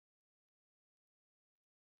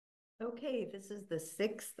Okay, this is the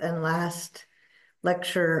sixth and last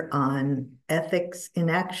lecture on ethics in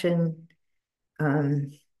action.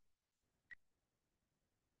 Um,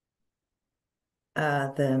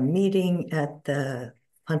 the meeting at the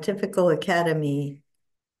Pontifical Academy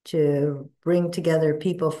to bring together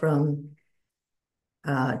people from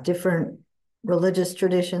different religious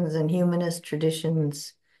traditions and humanist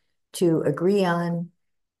traditions to agree on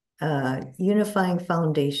a unifying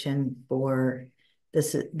foundation for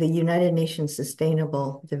the United Nations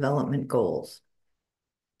Sustainable Development Goals.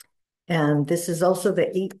 And this is also the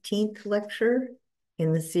 18th lecture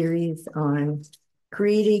in the series on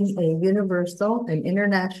creating a universal and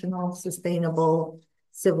international sustainable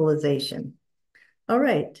civilization. All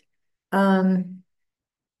right.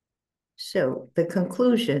 So the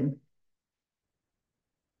conclusion,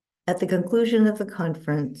 at the conclusion of the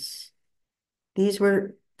conference, this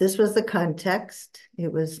was the context.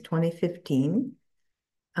 It was 2015.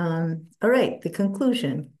 All right, the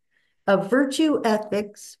conclusion. A virtue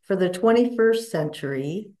ethics for the 21st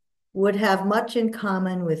century would have much in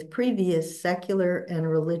common with previous secular and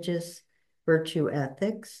religious virtue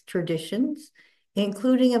ethics traditions,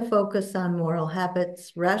 including a focus on moral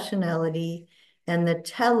habits, rationality, and the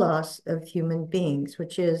telos of human beings,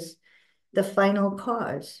 which is the final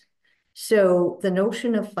cause. So the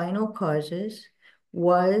notion of final causes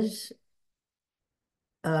was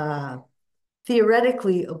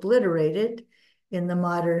theoretically obliterated in the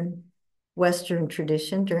modern Western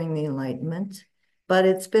tradition during the Enlightenment, but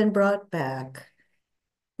it's been brought back.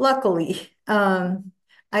 Luckily,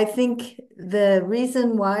 I think the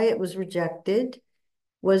reason why it was rejected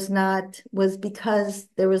was because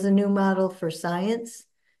there was a new model for science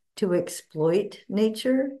to exploit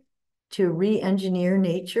nature, to re-engineer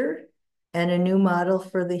nature, and a new model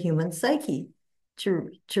for the human psyche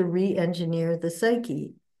to re-engineer the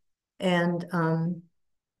psyche. And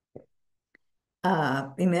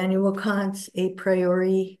Immanuel Kant's a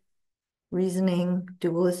priori reasoning,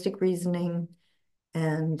 dualistic reasoning,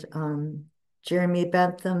 and Jeremy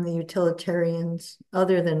Bentham, the utilitarians,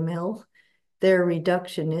 other than Mill, their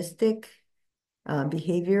reductionistic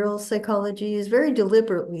behavioral psychology is very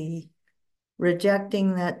deliberately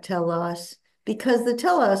rejecting that telos because the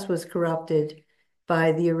telos was corrupted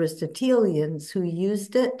by the Aristotelians who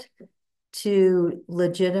used it to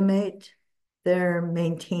legitimate their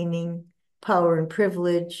maintaining power and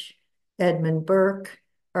privilege. Edmund Burke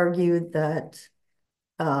argued that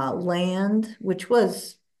land, which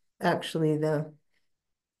was actually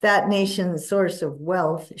that nation's source of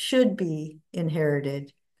wealth, should be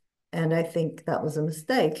inherited. And I think that was a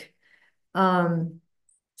mistake.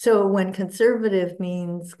 So when conservative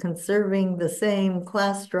means conserving the same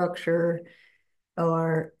class structure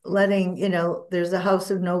or letting, there's a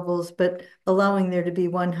House of Nobles, but allowing there to be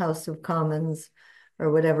one House of Commons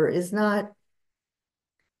or whatever is not,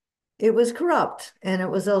 it was corrupt. And it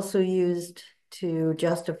was also used to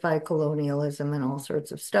justify colonialism and all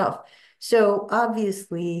sorts of stuff. So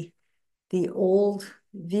obviously, the old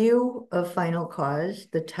view of final cause,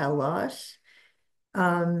 the telos,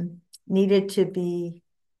 needed to be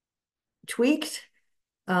tweaked,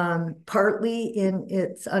 partly in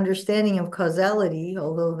its understanding of causality,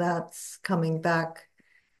 although that's coming back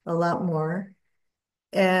a lot more,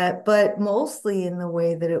 but mostly in the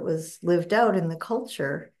way that it was lived out in the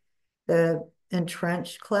culture, the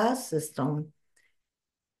entrenched class system.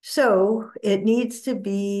 So it needs to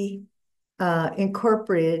be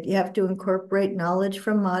incorporated. You have to incorporate knowledge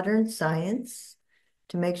from modern science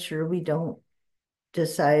to make sure we don't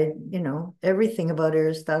decide, everything about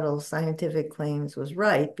Aristotle's scientific claims was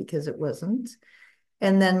right because it wasn't.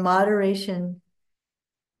 And then moderation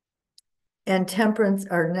and temperance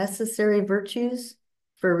are necessary virtues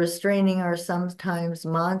for restraining our sometimes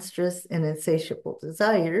monstrous and insatiable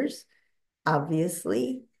desires,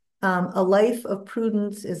 obviously. A life of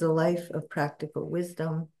prudence is a life of practical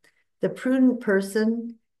wisdom. The prudent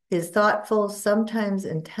person is thoughtful, sometimes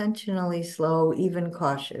intentionally slow, even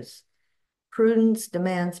cautious. Prudence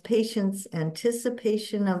demands patience,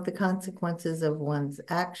 anticipation of the consequences of one's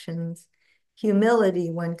actions,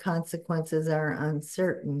 humility when consequences are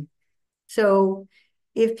uncertain. So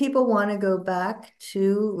if people want to go back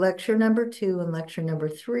to lecture number 2 and lecture number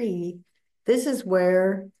 3, this is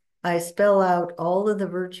where I spell out all of the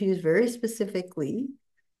virtues very specifically.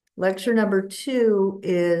 Lecture number 2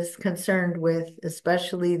 is concerned with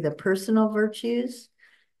especially the personal virtues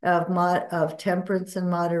of temperance and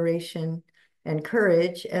moderation and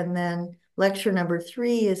courage. And then lecture number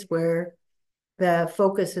 3 is where the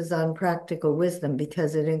focus is on practical wisdom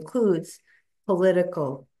because it includes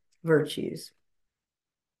political virtues.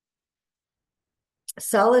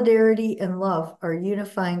 Solidarity and love are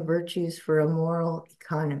unifying virtues for a moral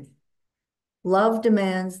economy. Love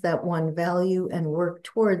demands that one value and work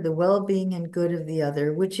toward the well-being and good of the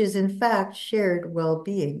other, which is in fact shared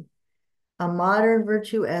well-being. A modern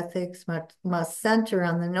virtue ethics must center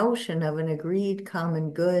on the notion of an agreed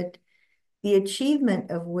common good, the achievement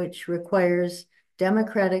of which requires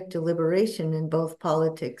democratic deliberation in both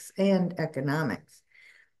politics and economics.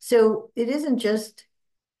 So it isn't just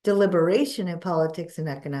deliberation in politics and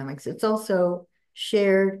economics, it's also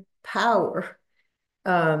shared power.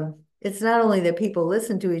 It's not only that people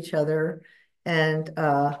listen to each other and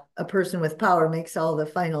a person with power makes all the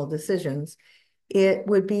final decisions. It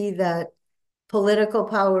would be that political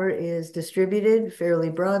power is distributed fairly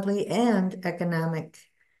broadly, and economic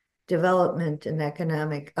development and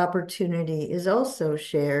economic opportunity is also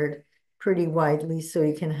shared pretty widely, so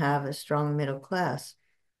you can have a strong middle class.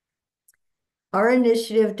 Our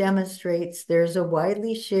initiative demonstrates there's a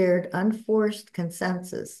widely shared, unforced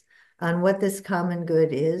consensus on what this common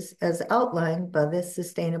good is, as outlined by the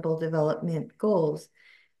Sustainable Development Goals.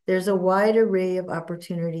 There's a wide array of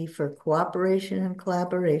opportunity for cooperation and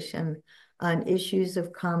collaboration on issues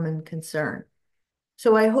of common concern.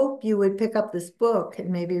 So I hope you would pick up this book and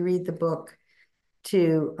maybe read the book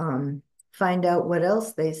to find out what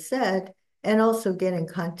else they said, and also get in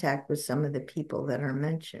contact with some of the people that are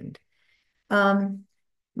mentioned.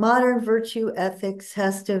 Modern virtue ethics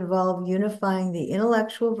has to involve unifying the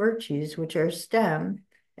intellectual virtues, which are STEM,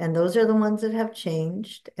 and those are the ones that have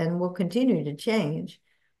changed and will continue to change,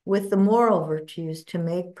 with the moral virtues to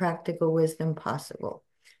make practical wisdom possible.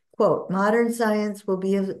 Quote, modern science will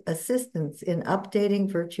be of assistance in updating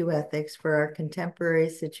virtue ethics for our contemporary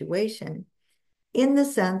situation, in the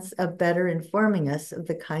sense of better informing us of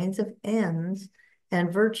the kinds of ends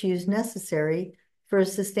and virtues necessary for a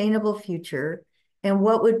sustainable future and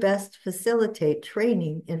what would best facilitate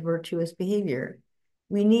training in virtuous behavior.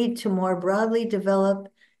 We need to more broadly develop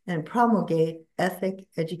and promulgate ethics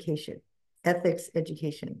education.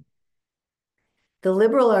 The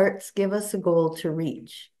liberal arts give us a goal to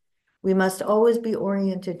reach. We must always be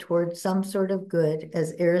oriented towards some sort of good,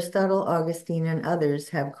 as Aristotle, Augustine, and others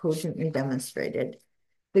have cogently demonstrated.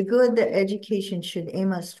 The good that education should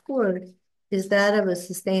aim us toward is that of a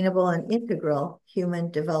sustainable and integral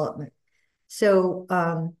human development. So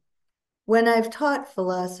when I've taught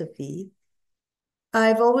philosophy,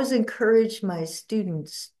 I've always encouraged my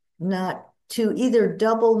students not to either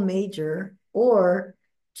double major or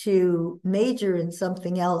to major in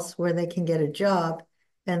something else where they can get a job,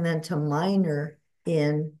 and then to minor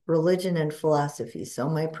in religion and philosophy. So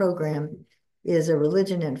my program is a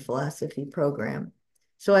religion and philosophy program.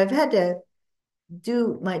 So I've had to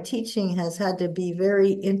my teaching has had to be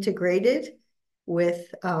very integrated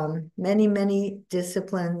with many, many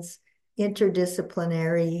disciplines,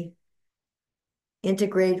 interdisciplinary,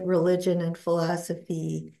 integrate religion and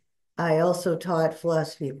philosophy. I also taught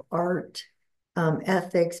philosophy of art,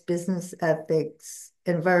 ethics, business ethics,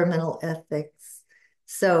 environmental ethics.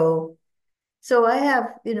 So I have,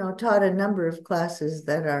 taught a number of classes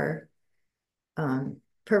that are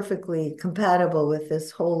perfectly compatible with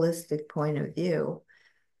this holistic point of view.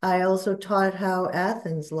 I also taught how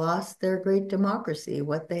Athens lost their great democracy,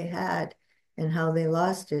 what they had, and how they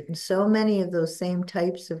lost it. And so many of those same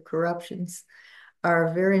types of corruptions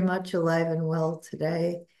are very much alive and well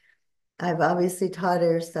today. I've obviously taught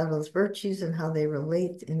Aristotle's virtues and how they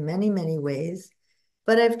relate in many, many ways,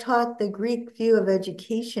 but I've taught the Greek view of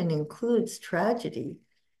education includes tragedy,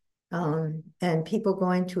 and people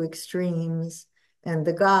going to extremes, and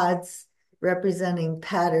the gods representing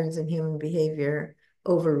patterns in human behavior,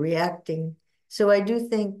 overreacting. So I do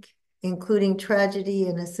think including tragedy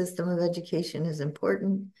in a system of education is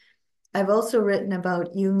important. I've also written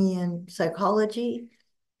about Jungian psychology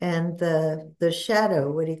and the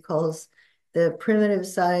shadow, what he calls the primitive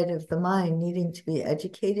side of the mind needing to be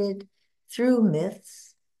educated through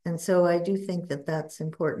myths. And so I do think that that's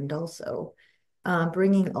important also,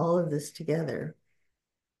 bringing all of this together.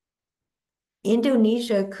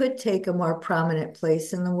 Indonesia could take a more prominent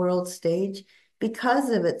place in the world stage because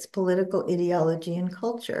of its political ideology and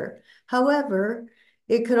culture. However,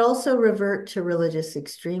 it could also revert to religious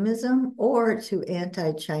extremism or to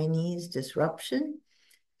anti-Chinese disruption.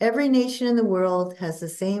 Every nation in the world has the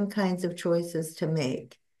same kinds of choices to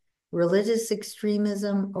make: religious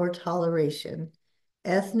extremism or toleration,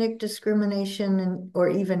 ethnic discrimination or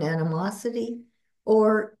even animosity,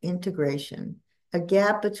 or integration, a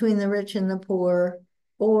gap between the rich and the poor,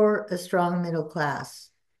 or a strong middle class,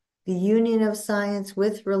 the union of science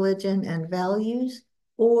with religion and values,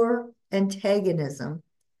 or antagonism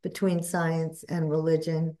between science and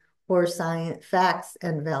religion for science, facts,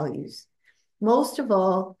 and values. Most of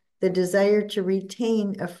all, the desire to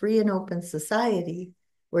retain a free and open society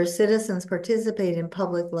where citizens participate in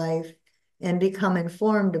public life and become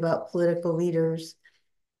informed about political leaders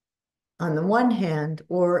on the one hand,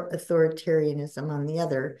 or authoritarianism on the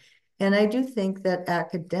other. And I do think that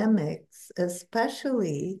academics,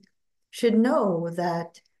 especially, should know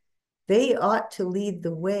that they ought to lead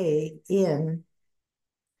the way in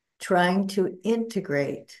trying to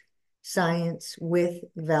integrate science with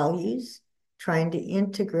values, trying to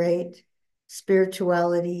integrate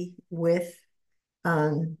spirituality with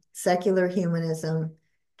secular humanism,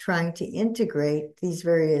 trying to integrate these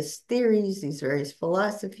various theories, these various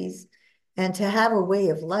philosophies, and to have a way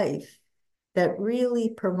of life that really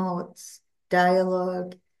promotes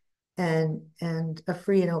dialogue and a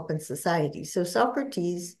free and open society. So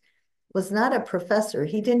Socrates was not a professor.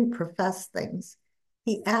 He didn't profess things.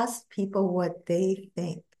 He asked people what they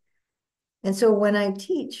think. And so when I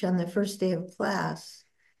teach on the first day of class,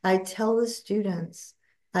 I tell the students,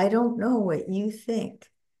 I don't know what you think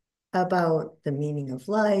about the meaning of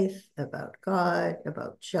life, about God,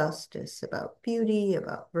 about justice, about beauty,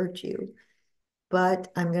 about virtue.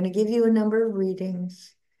 But I'm going to give you a number of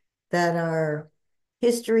readings that our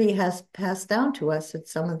history has passed down to us.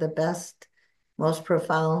 It's some of the best, most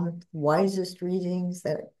profound, wisest readings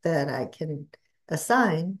that I can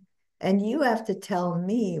assign. And you have to tell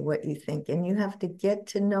me what you think, and you have to get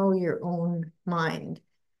to know your own mind.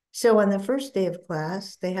 So on the first day of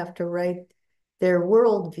class, they have to write their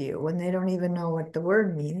worldview when they don't even know what the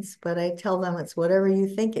word means, but I tell them it's whatever you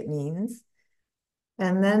think it means.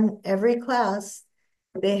 And then every class,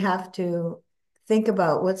 they have to think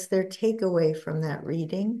about what's their takeaway from that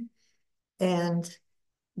reading, and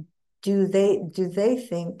do they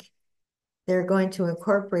think they're going to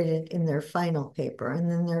incorporate it in their final paper.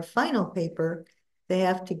 And then their final paper, they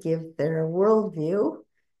have to give their worldview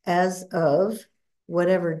as of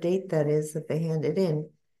whatever date that is that they handed in.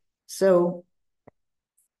 So,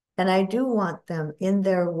 and I do want them in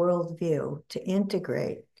their worldview to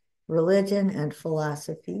integrate religion and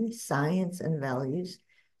philosophy, science and values.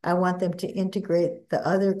 I want them to integrate the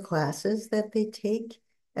other classes that they take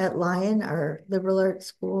at Lyon, our liberal arts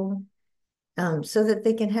school, so that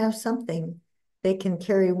they can have something they can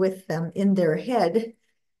carry with them in their head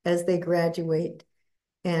as they graduate.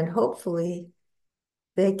 And hopefully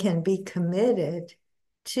they can be committed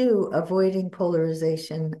to avoiding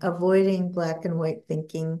polarization, avoiding black and white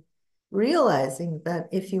thinking, realizing that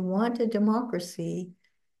if you want a democracy,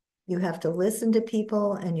 you have to listen to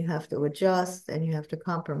people and you have to adjust and you have to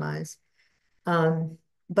compromise.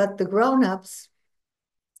 But the grown-ups,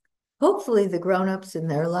 hopefully the grown-ups in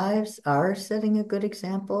their lives are setting a good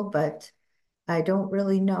example, but I don't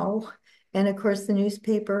really know. And of course, the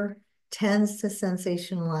newspaper tends to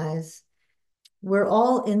sensationalize. We're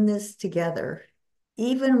all in this together.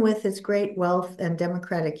 Even with its great wealth and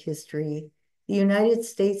democratic history, the United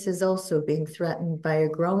States is also being threatened by a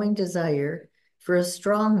growing desire for a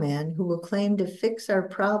strong man who will claim to fix our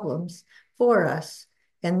problems for us,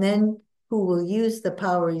 and then who will use the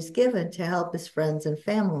power he's given to help his friends and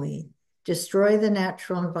family, destroy the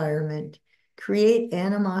natural environment, create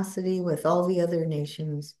animosity with all the other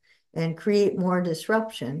nations, and create more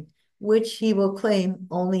disruption, which he will claim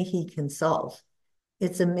only he can solve.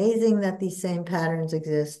 It's amazing that these same patterns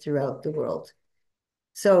exist throughout the world.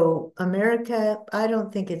 So America, I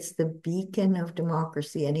don't think it's the beacon of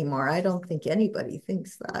democracy anymore. I don't think anybody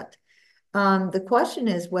thinks that. The question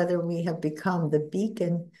is whether we have become the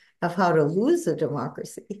beacon of how to lose a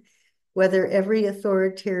democracy, whether every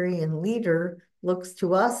authoritarian leader looks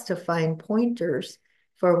to us to find pointers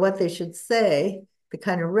for what they should say, the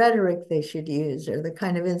kind of rhetoric they should use, or the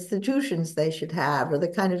kind of institutions they should have, or the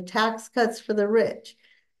kind of tax cuts for the rich,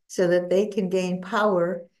 so that they can gain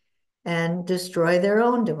power and destroy their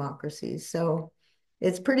own democracies. So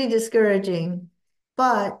it's pretty discouraging,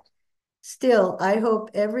 but still, I hope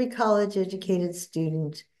every college-educated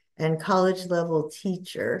student and college-level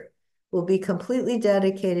teacher will be completely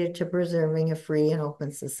dedicated to preserving a free and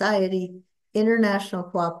open society, international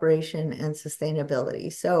cooperation, and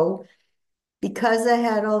sustainability. So because I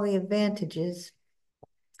had all the advantages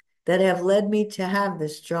that have led me to have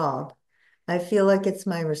this job, I feel like it's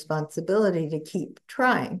my responsibility to keep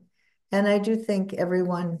trying. And I do think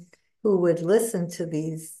everyone who would listen to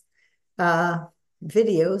these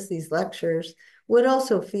videos, these lectures, would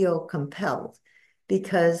also feel compelled,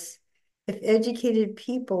 because if educated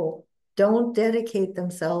people don't dedicate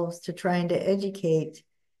themselves to trying to educate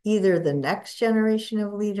either the next generation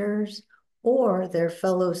of leaders or their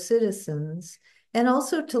fellow citizens, and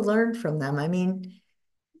also to learn from them. I mean,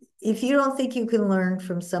 if you don't think you can learn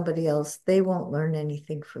from somebody else, they won't learn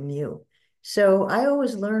anything from you. So I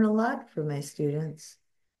always learn a lot from my students.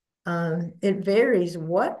 It varies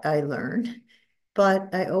what I learn,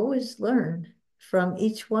 but I always learn from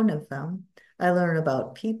each one of them. I learn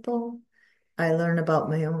about people. I learn about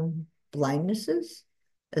my own blindnesses,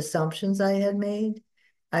 assumptions I had made.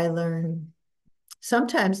 I learn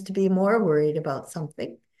sometimes to be more worried about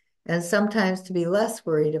something and sometimes to be less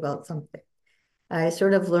worried about something. I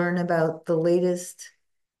sort of learn about the latest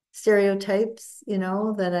stereotypes,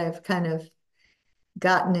 that I've kind of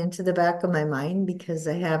gotten into the back of my mind because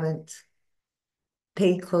I haven't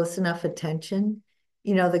paid close enough attention.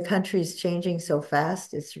 The country's changing so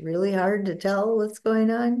fast, it's really hard to tell what's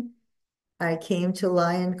going on. I came to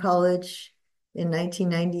Lyon College in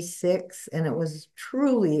 1996, and it was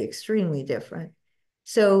truly extremely different.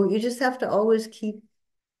 So you just have to always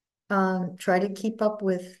try to keep up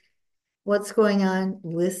with what's going on,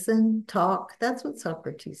 listen, talk. That's what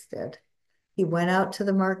Socrates did. He went out to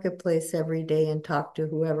the marketplace every day and talked to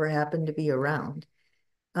whoever happened to be around.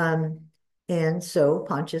 Um, and so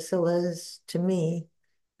Panchasila is, to me,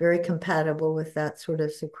 very compatible with that sort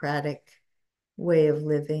of Socratic way of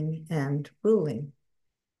living and ruling.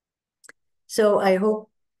 So I hope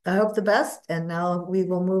the best. And now we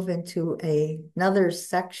will move into another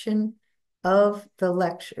section of the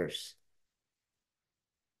lectures.